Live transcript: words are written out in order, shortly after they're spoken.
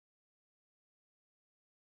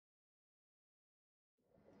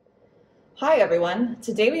Hi everyone,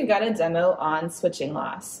 today we've got a demo on switching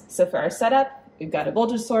loss. So for our setup, we've got a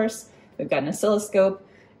voltage source, we've got an oscilloscope,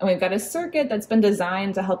 and we've got a circuit that's been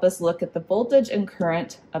designed to help us look at the voltage and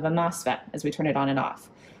current of a MOSFET as we turn it on and off.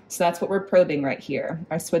 So that's what we're probing right here,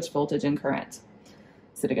 our switch voltage and current.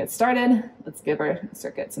 So to get started, let's give our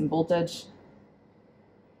circuit some voltage.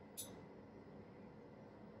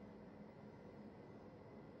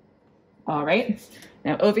 All right,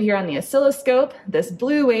 now over here on the oscilloscope, this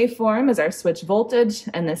blue waveform is our switch voltage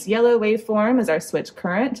and this yellow waveform is our switch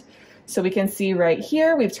current. So we can see right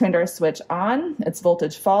here, we've turned our switch on, its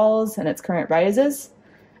voltage falls and its current rises.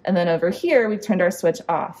 And then over here, we've turned our switch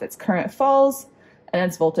off, its current falls and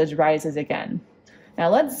its voltage rises again. Now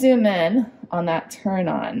let's zoom in on that turn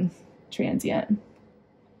on transient.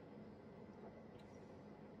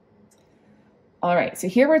 All right, so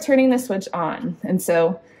here we're turning the switch on. And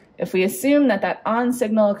so if we assume that that on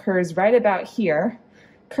signal occurs right about here,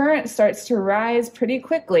 current starts to rise pretty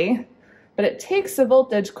quickly, but it takes the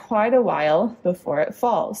voltage quite a while before it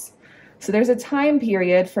falls. So there's a time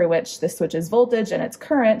period for which the switch's voltage and its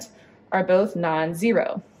current are both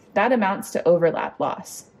non-zero. That amounts to overlap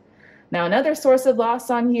loss. Now another source of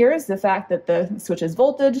loss on here is the fact that the switch's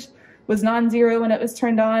voltage was non-zero when it was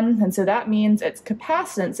turned on, and so that means its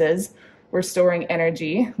capacitances were storing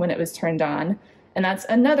energy when it was turned on, and that's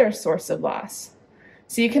another source of loss.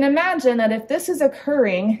 So you can imagine that if this is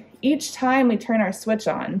occurring each time we turn our switch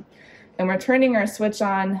on, and we're turning our switch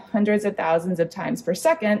on hundreds of thousands of times per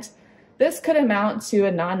second, this could amount to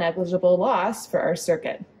a non-negligible loss for our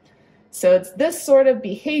circuit. So it's this sort of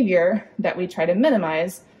behavior that we try to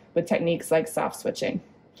minimize with techniques like soft switching.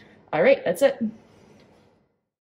 All right, that's it.